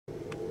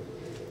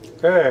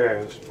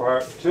Okay, this is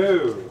part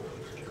 2.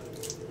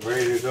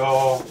 Ready to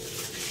go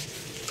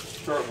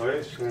shortly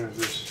as soon as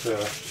this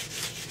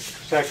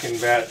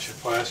second batch of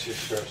plastic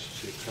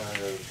starts to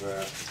kind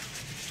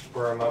of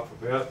burn up a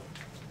bit.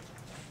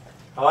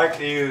 I like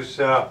to use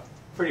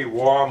pretty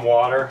warm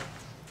water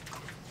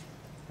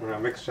when I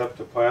mix up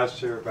the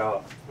plaster,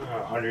 about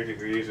 100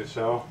 degrees or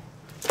so.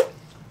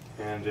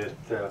 And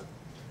it's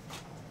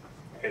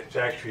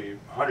actually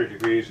 100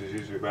 degrees is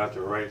usually about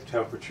the right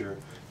temperature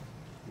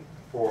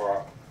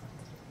for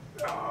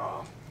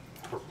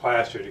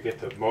plaster to get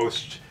the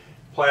most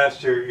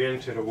plaster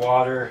into the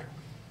water,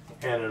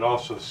 and it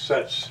also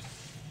sets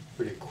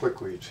pretty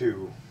quickly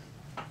too.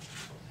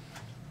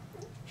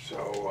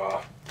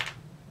 So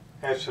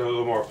it's a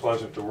little more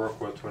pleasant to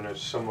work with when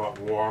it's somewhat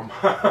warm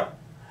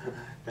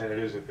than it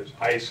is if it's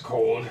ice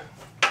cold.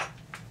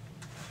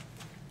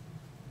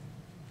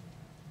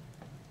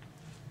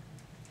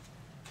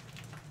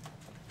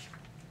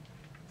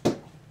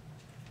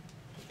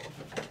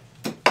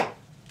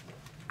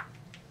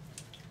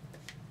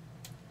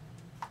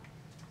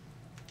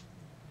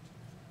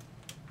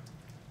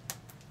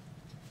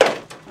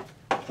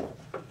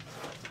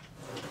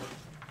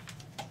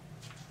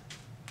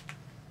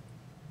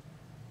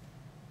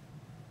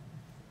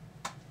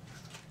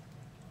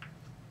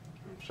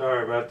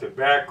 Sorry about the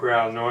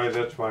background noise,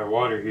 that's my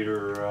water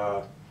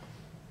heater.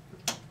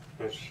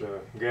 It's a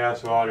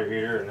gas water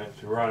heater, and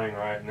it's running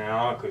right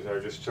now because I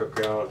just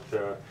took out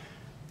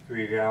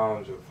 3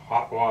 gallons of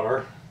hot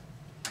water.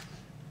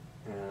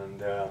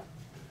 And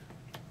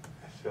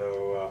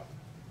so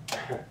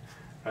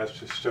that's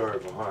the story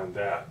behind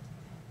that.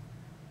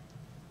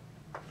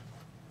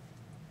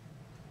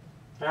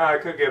 Now I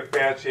could get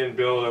fancy and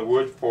build a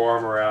wood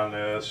form around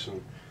this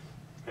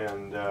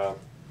and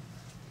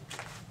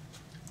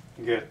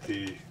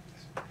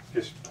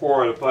just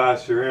pour the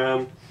plaster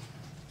in.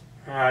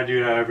 I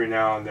do that every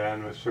now and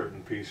then with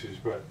certain pieces,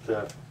 but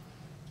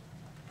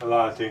a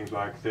lot of things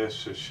like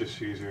this, it's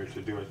just easier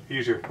to do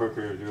it,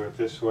 quicker to do it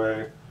this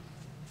way.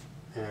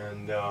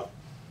 And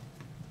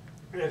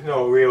there's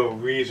no real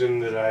reason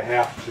that I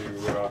have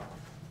to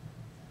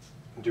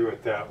do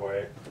it that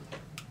way.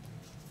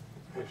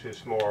 It's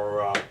just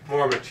more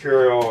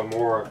material and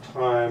more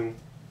time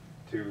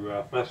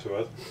to mess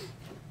with.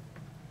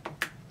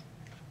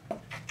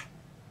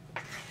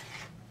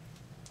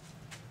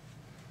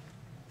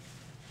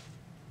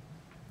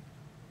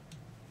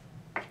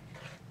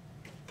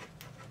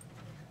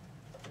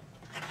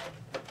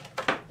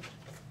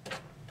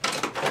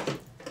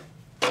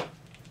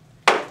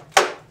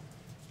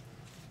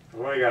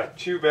 I've only got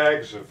 2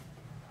 bags of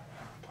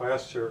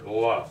plaster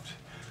left,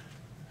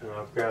 and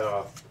I've got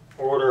an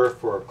order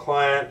for a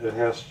client that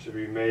has to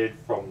be made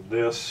from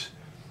this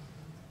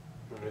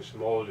when this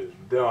mold is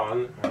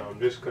done, and I'm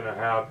just going to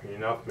have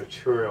enough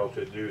material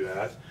to do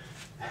that.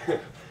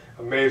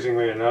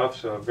 Amazingly enough,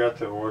 so I've got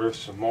to order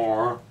some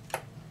more.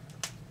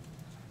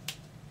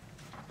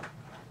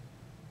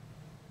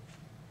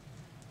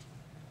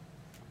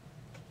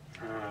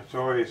 It's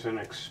always an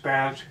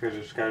expense because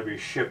it's got to be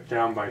shipped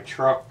down by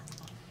truck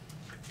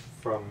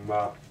from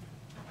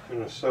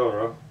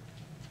Minnesota.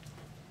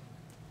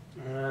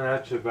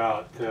 That's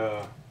about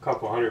a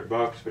couple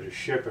 $100 for the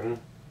shipping.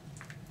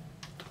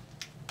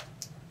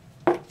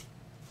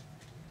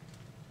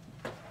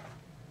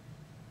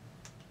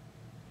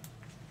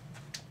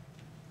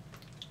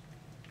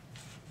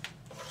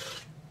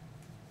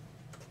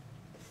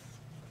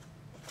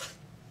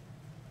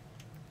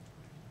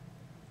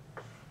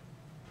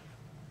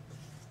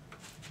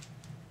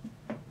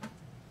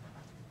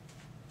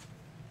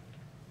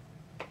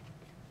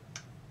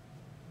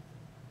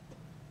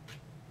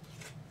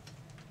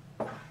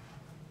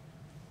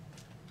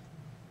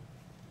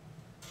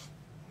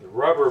 The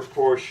rubber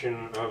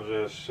portion of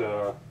this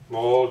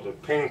mold, the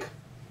pink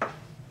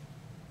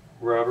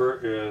rubber,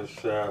 is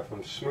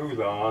from Smooth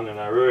On, and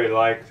I really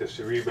like this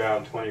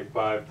Rebound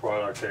 25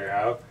 product they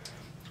have.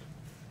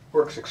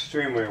 Works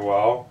extremely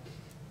well,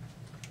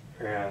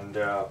 and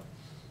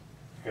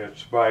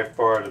it's by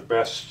far the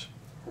best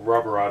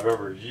rubber I've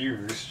ever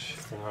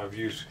used. And I've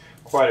used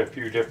quite a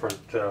few different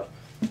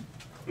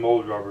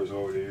mold rubbers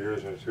over the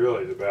years, and it's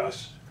really the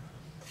best.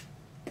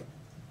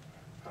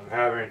 I'm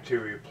having to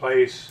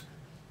replace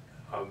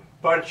a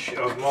bunch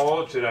of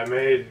molds that I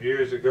made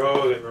years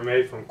ago that were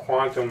made from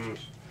Quantum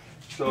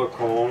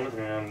silicone,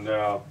 and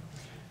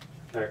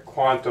that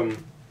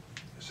Quantum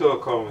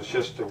silicone was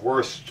just the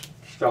worst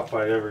stuff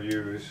I'd ever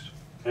used.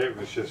 It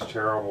was just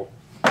terrible.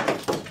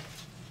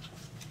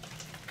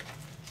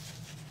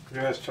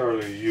 Just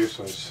totally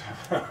useless.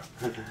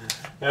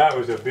 That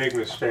was a big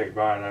mistake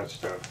buying that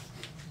stuff.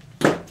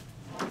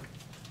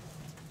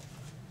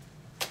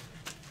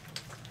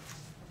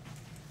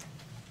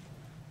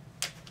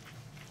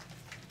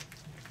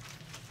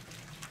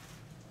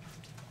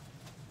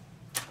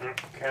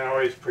 Can't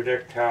always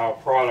predict how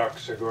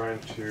products are going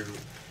to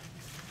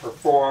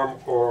perform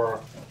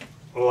or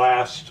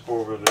last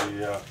over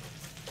the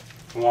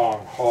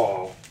long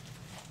haul.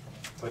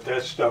 But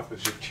that stuff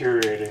is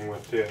deteriorating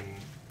within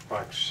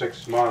like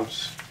 6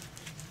 months.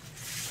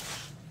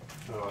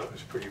 it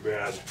was pretty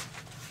bad.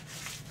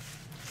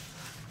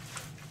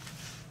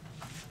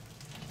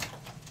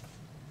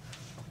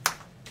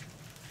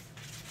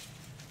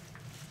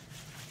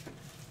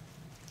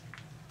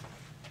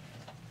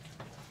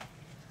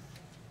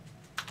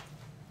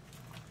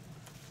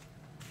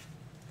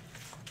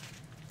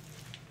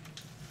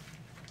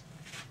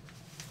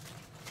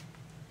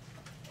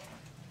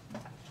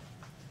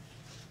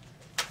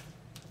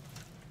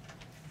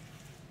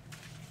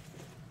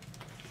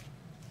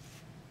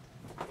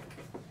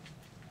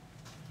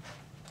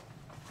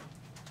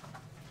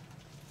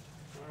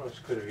 I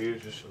just could have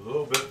used just a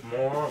little bit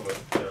more, but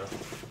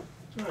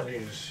I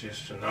think it's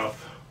just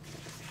enough.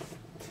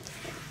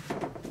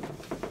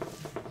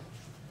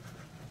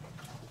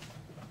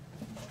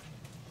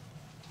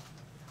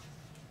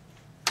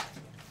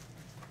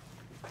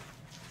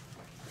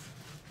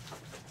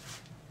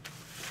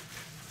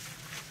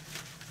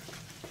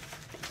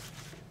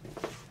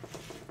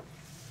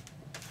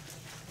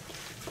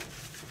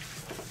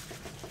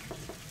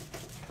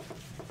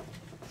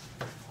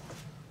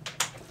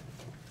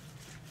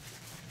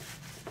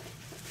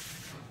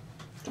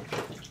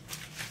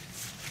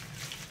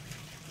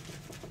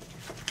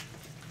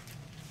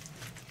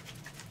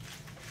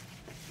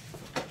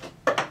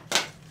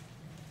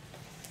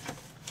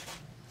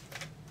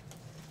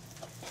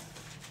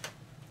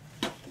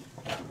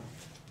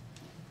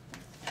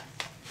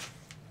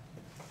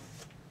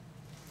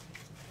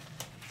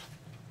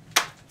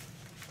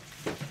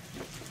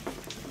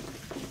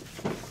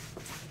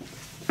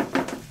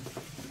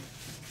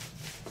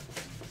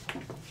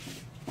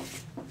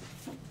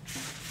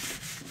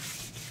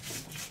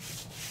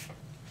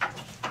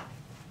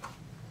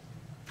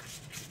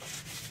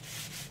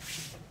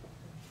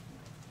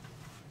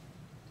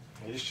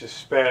 I used to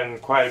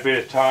spend quite a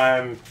bit of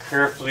time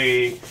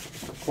carefully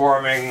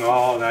forming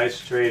all nice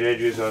straight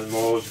edges on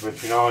molds,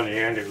 but you know, in the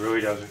end it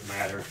really doesn't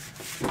matter,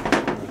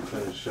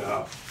 because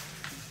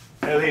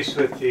at least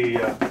with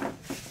the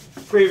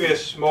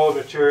previous mold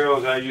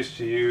materials I used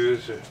to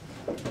use,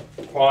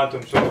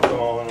 quantum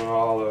silicone and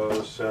all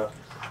those,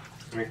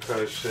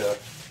 because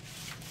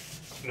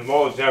the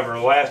molds never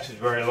lasted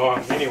very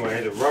long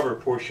anyway. The rubber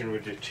portion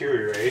would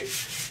deteriorate.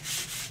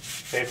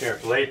 Same thing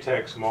with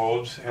latex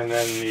molds, and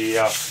then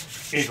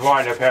you'd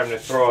wind up having to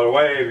throw it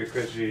away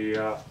because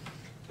the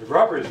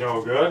rubber is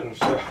no good, and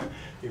so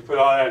you put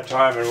all that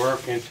time and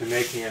work into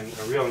making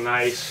a real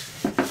nice,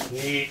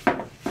 neat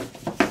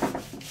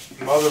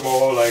mother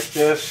mold like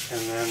this,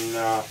 and then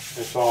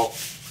it's all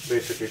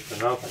basically for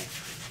nothing.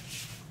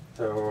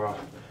 So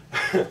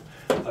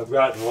I've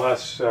gotten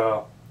less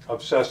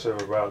obsessive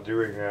about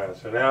doing that.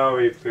 So now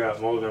we've got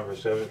mold number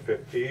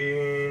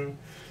 715,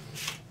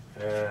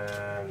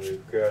 and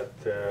we've got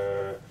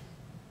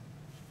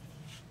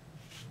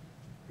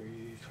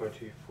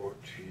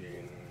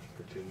 2014.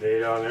 Put the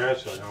date on there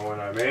so I know when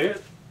I made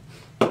it.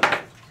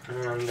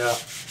 And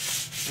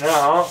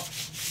now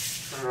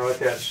I'm going to let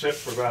that sit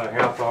for about a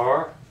half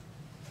hour.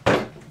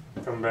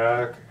 Come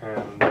back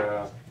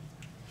and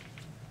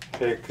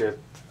take it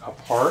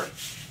apart.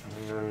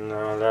 And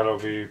then that'll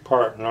be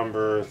part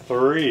number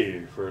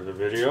 3 for the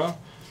video.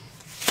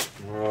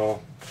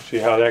 We'll see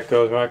how that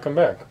goes when I come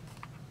back.